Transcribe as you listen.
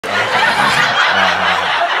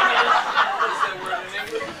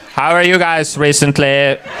How are you guys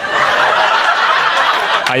recently?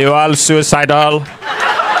 Are you all suicidal?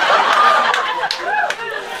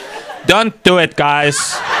 Don't do it, guys.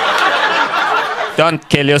 Don't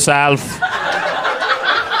kill yourself.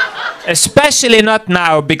 Especially not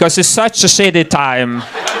now, because it's such a shitty time.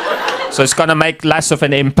 So it's gonna make less of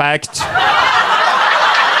an impact.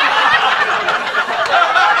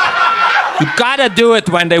 You gotta do it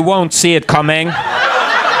when they won't see it coming.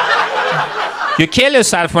 You kill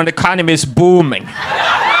yourself when the economy is booming.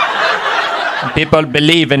 And people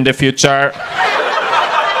believe in the future.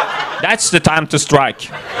 That's the time to strike.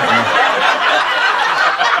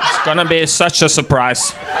 It's gonna be such a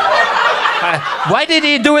surprise. Why did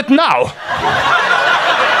he do it now?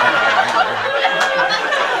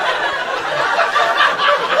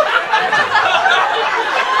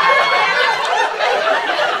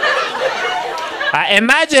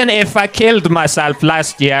 Imagine if I killed myself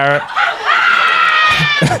last year.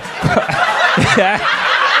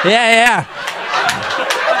 Yeah.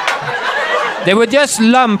 They would just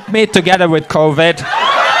lump me together with COVID.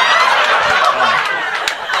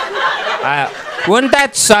 Wouldn't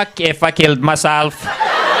that suck if I killed myself?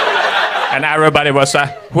 And everybody was,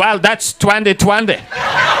 well, that's 2020.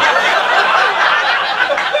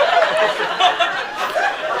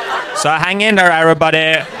 So hang in there,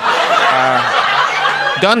 everybody.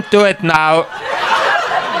 Don't do it now.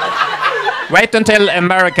 Wait until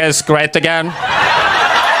America is great again.